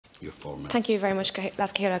your 4 minutes. Thank you very much,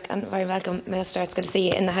 Ciarán, and very welcome, Minister. It's good to see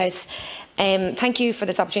you in the House. Thank you for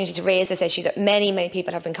this opportunity to raise this issue that many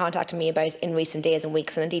people have been contacting me about in recent days and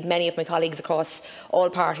weeks, and indeed many of my colleagues across all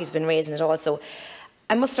parties have been raising it also.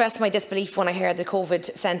 I must stress my disbelief when I heard the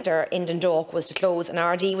COVID centre in Dundalk was to close and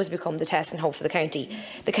RD was to become the testing hub for the county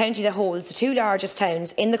that holds the 2 largest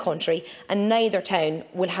towns in the country, and neither town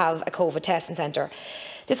will have a COVID testing centre.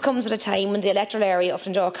 This comes at a time when the electoral area of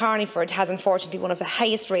Dundalk-Carneyford has unfortunately one of the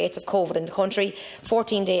highest rates of COVID in the country,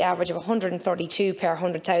 14-day average of 132 per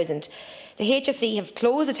 100,000. The HSE have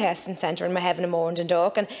closed a testing centre in Mahevin and Moore in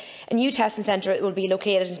Dundalk, and a new testing centre will be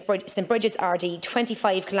located in St Bridget's RD,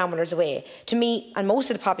 25 kilometres away. To me and most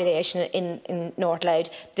of the population in North Louth,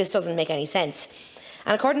 this doesn't make any sense.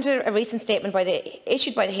 And according to a recent statement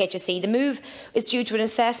issued by the HSE, the move is due to an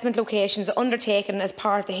assessment locations undertaken as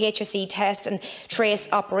part of the HSE test and trace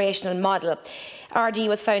operational model. RD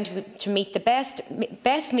was found to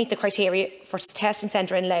best meet the criteria for testing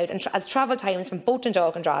centre in Louth, and as travel times from both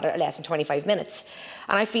Dundalk and Drogheda are less than 25 minutes.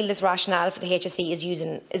 And I feel this rationale for the HSE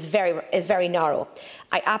is very narrow.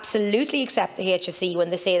 I absolutely accept the HSE when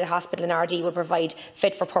they say the hospital in RD will provide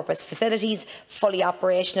fit-for-purpose facilities, fully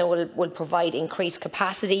operational, will provide increased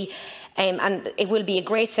capacity, and it will be a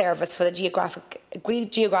great service for the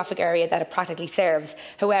geographic area that it practically serves.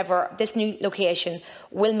 However, this new location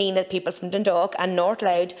will mean that people from Dundalk and North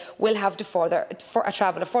Louth will have to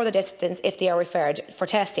travel a further distance if they are referred for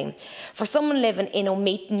testing. For someone living in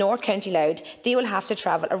Omeath, North County Louth, they will have to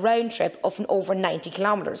travel a round trip of over 90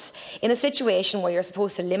 kilometres. In a situation where you're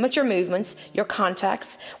supposed to limit your movements, your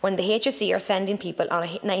contacts, when the HSE are sending people on a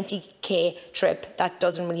 90k trip, that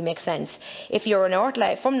doesn't really make sense. If you're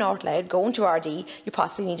from North Louth going to RD, you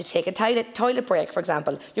possibly need to take a toilet break, for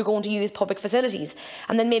example. You're going to use public facilities,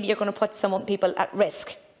 and then maybe you're going to put some people at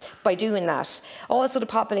risk by doing that. Also, the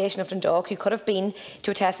population of Dundalk, who could have been to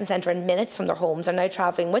a testing centre in minutes from their homes, are now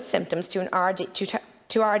travelling with symptoms to RD,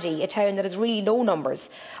 a town that has really low numbers.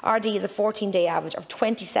 RD is a 14-day average of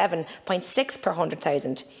 27.6 per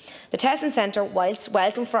 100,000. The testing centre, whilst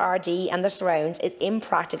welcome for RD and the surrounds, is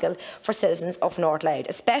impractical for citizens of North Louth,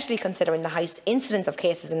 especially considering the high incidence of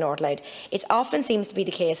cases in North Louth. It often seems to be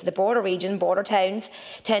the case that the border region, border towns,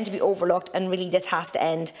 tend to be overlooked, and really this has to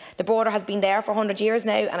end. The border has been there for 100 years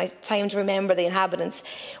now, and it's time to remember the inhabitants.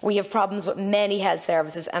 We have problems with many health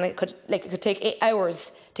services, and it could take 8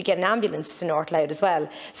 hours to get an ambulance to North Louth as well.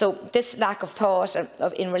 So this lack of thought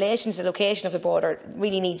in relation to the location of the border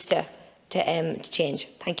really needs to change.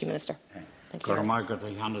 Thank you, Minister.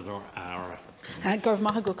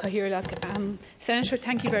 Senator,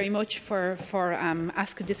 thank you very much for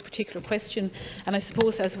asking this particular question. And I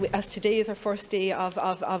suppose as today is our first day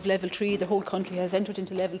of level 3, the whole country has entered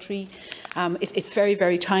into level 3. It's very,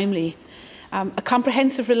 very timely. A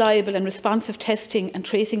comprehensive, reliable and responsive testing and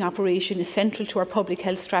tracing operation is central to our public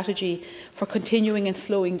health strategy for continuing and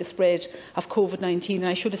slowing the spread of COVID-19. And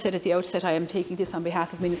I should have said at the outset I am taking this on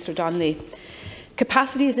behalf of Minister Donnelly.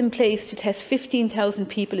 Capacity is in place to test 15,000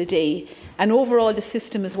 people a day, and overall the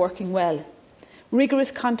system is working well.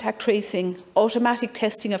 Rigorous contact tracing, automatic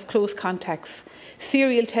testing of close contacts,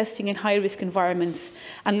 serial testing in high-risk environments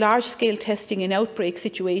and large-scale testing in outbreak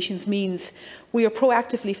situations means we are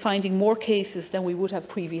proactively finding more cases than we would have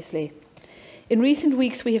previously. In recent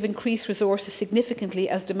weeks, we have increased resources significantly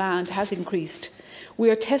as demand has increased. We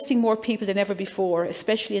are testing more people than ever before,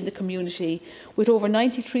 especially in the community, with over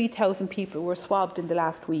 93,000 people who were swabbed in the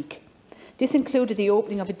last week. This included the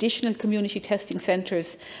opening of additional community testing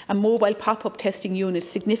centres and mobile pop-up testing units,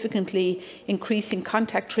 significantly increasing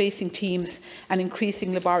contact tracing teams and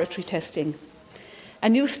increasing laboratory testing. A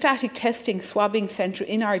new static testing swabbing centre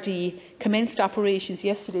in RD commenced operations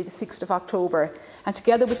yesterday, the 6th of October, and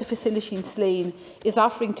together with the facility in Slane is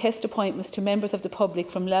offering test appointments to members of the public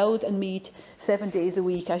from Louth and Meath 7 days a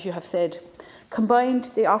week, as you have said. Combined,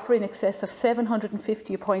 they offer in excess of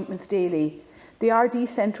 750 appointments daily. The RD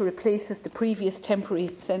centre replaces the previous temporary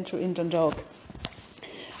centre in Dundalk.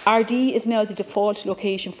 RD is now the default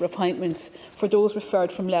location for appointments for those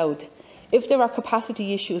referred from Louth. If there are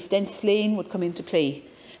capacity issues, then Slane would come into play.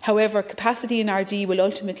 However, capacity in RD will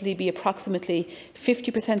ultimately be approximately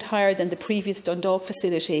 50% higher than the previous Dundalk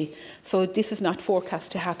facility, so this is not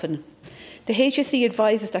forecast to happen. The HSE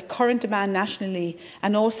advises that current demand nationally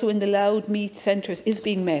and also in the Louth Meath centres is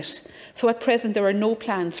being met, so at present there are no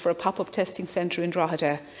plans for a pop-up testing centre in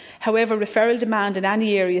Drogheda. However, referral demand in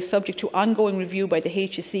any area is subject to ongoing review by the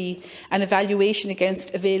HSE and evaluation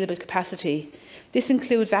against available capacity. This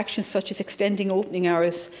includes actions such as extending opening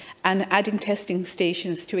hours and adding testing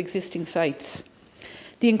stations to existing sites.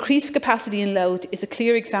 The increased capacity in Louth is a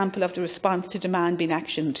clear example of the response to demand being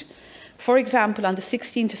actioned. For example, on the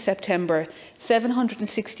 16th of September,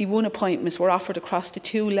 761 appointments were offered across the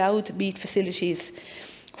 2 Louth meat facilities,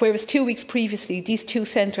 whereas 2 weeks previously, these 2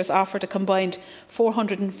 centres offered a combined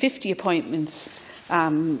 450 appointments,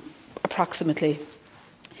 approximately.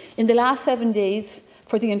 In the last 7 days,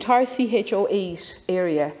 for the entire CHO8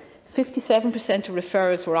 area, 57% of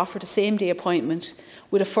referrals were offered a same-day appointment,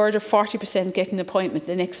 with a further 40% getting an appointment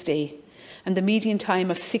the next day, and the median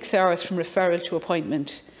time of 6 hours from referral to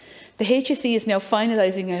appointment. The HSE is now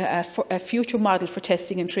finalising a future model for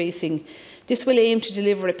testing and tracing. This will aim to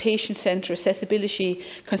deliver a patient-centred, accessibility,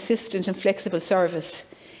 consistent and flexible service.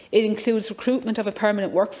 It includes recruitment of a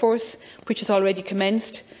permanent workforce, which has already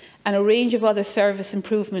commenced, and a range of other service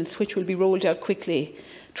improvements which will be rolled out quickly.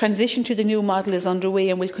 Transition to the new model is underway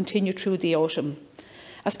and will continue through the autumn.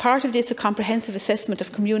 As part of this, a comprehensive assessment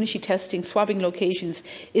of community testing swabbing locations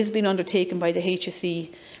is being undertaken by the HSE.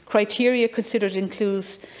 Criteria considered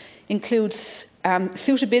includes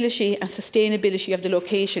suitability and sustainability of the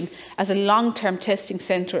location as a long-term testing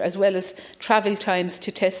centre, as well as travel times to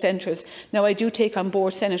test centres. Now, I do take on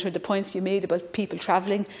board, Senator, the points you made about people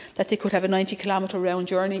travelling, that they could have a 90-kilometre round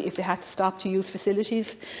journey if they had to stop to use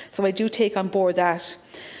facilities. So I do take on board that.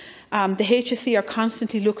 The HSE are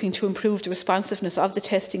constantly looking to improve the responsiveness of the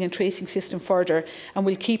testing and tracing system further, and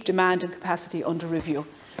will keep demand and capacity under review.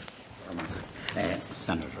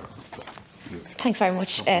 Senator. Thanks very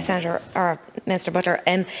much, Senator or Minister Butler.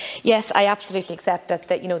 Yes, I absolutely accept that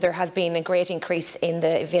there has been a great increase in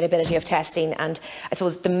the availability of testing, and I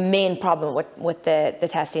suppose the main problem with the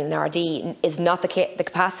testing in RD is not the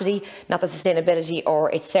capacity, not the sustainability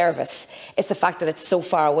or its service. It's the fact that it's so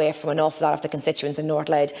far away from an awful lot of the constituents in North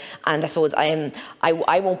Louth, and I suppose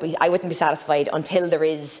I wouldn't be satisfied until there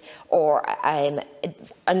is, or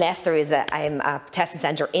unless there is a testing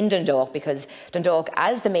centre in Dundalk, because Dundalk,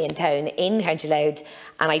 as the main town in County Louth,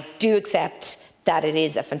 and I do accept that it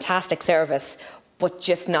is a fantastic service, but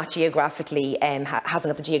just not geographically, hasn't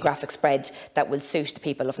got the geographic spread that will suit the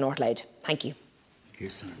people of North Louth. Thank you. Thank you,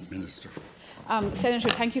 Senator. Minister. Senator,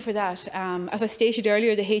 thank you for that. As I stated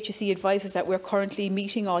earlier, the HSE advises that we're currently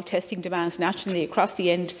meeting all testing demands nationally across the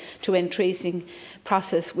end-to-end tracing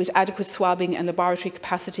process with adequate swabbing and laboratory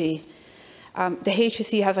capacity. The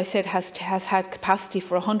HSE, as I said, has had capacity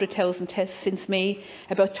for 100,000 tests since May,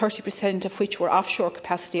 about 30% of which were offshore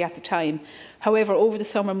capacity at the time. However, over the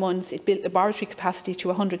summer months, it built laboratory capacity to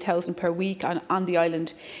 100,000 per week on the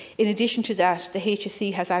island. In addition to that, the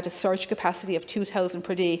HSE has added surge capacity of 2,000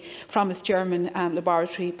 per day from its German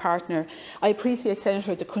laboratory partner. I appreciate,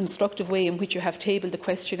 Senator, the constructive way in which you have tabled the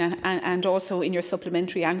question and also in your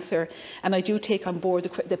supplementary answer. And I do take on board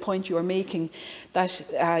the point you are making, that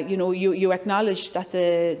you acknowledge that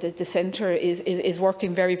the centre is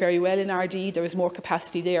working very, very well in RD. There is more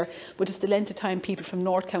capacity there, but it's the length of time people from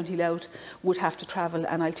North County Louth would have to travel,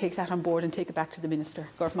 and I'll take that on board and take it back to the Minister.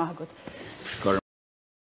 Gorf Mahagut.